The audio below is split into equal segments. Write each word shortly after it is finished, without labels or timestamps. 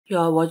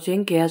You're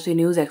watching KSG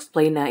News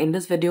Explainer. In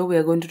this video, we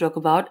are going to talk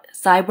about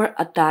cyber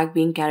attack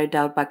being carried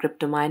out by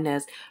crypto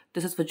miners.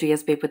 This is for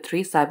GS Paper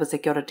 3,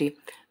 Cybersecurity.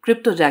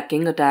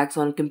 Cryptojacking attacks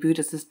on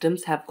computer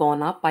systems have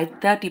gone up by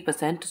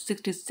 30% to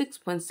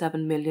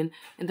 66.7 million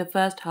in the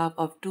first half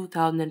of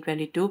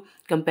 2022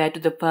 compared to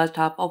the first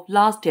half of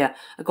last year,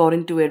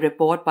 according to a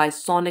report by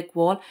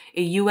SonicWall,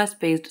 a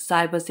US-based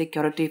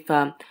cybersecurity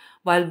firm.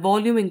 While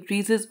volume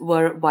increases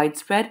were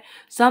widespread,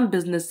 some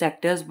business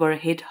sectors were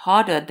hit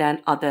harder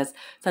than others,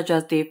 such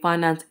as the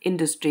finance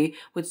industry,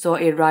 which saw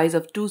a rise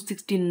of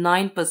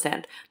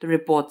 269%, the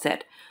report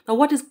said. Now,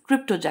 what is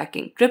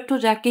cryptojacking?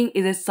 Cryptojacking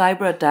is a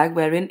cyber attack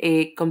wherein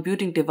a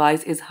computing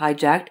device is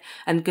hijacked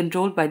and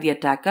controlled by the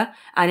attacker,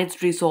 and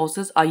its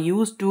resources are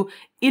used to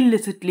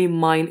illicitly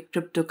mine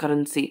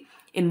cryptocurrency.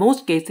 In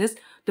most cases,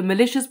 the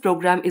malicious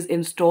program is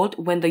installed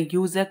when the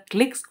user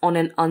clicks on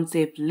an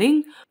unsafe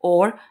link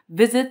or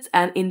visits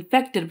an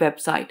infected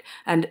website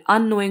and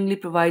unknowingly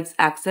provides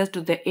access to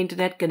the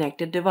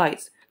internet-connected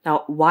device.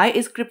 Now, why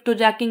is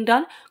cryptojacking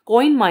done?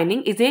 Coin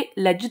mining is a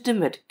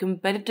legitimate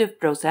competitive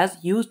process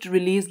used to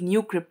release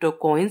new crypto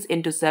coins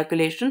into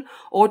circulation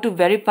or to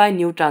verify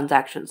new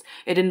transactions.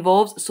 It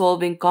involves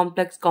solving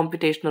complex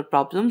computational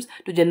problems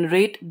to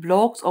generate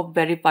blocks of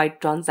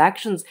verified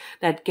transactions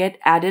that get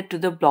added to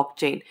the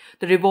blockchain.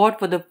 The reward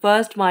for the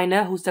first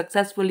miner who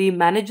successfully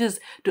manages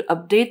to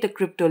update the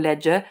crypto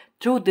ledger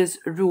through this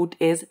route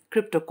is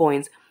crypto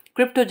coins.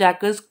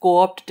 Cryptojackers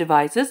co-opt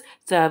devices,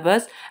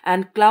 servers,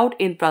 and cloud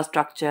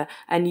infrastructure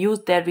and use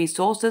their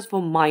resources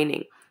for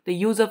mining. The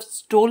use of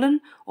stolen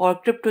or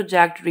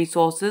cryptojacked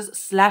resources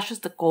slashes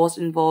the cost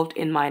involved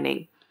in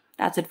mining.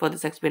 That's it for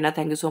this explainer.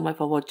 Thank you so much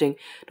for watching.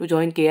 To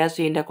join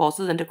KSG India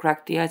courses and to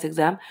crack the IELTS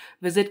exam,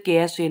 visit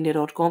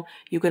ksgindia.com.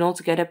 You can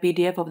also get a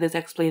PDF of this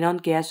explainer on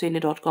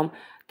ksgindia.com.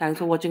 Thanks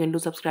for watching and do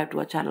subscribe to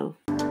our channel.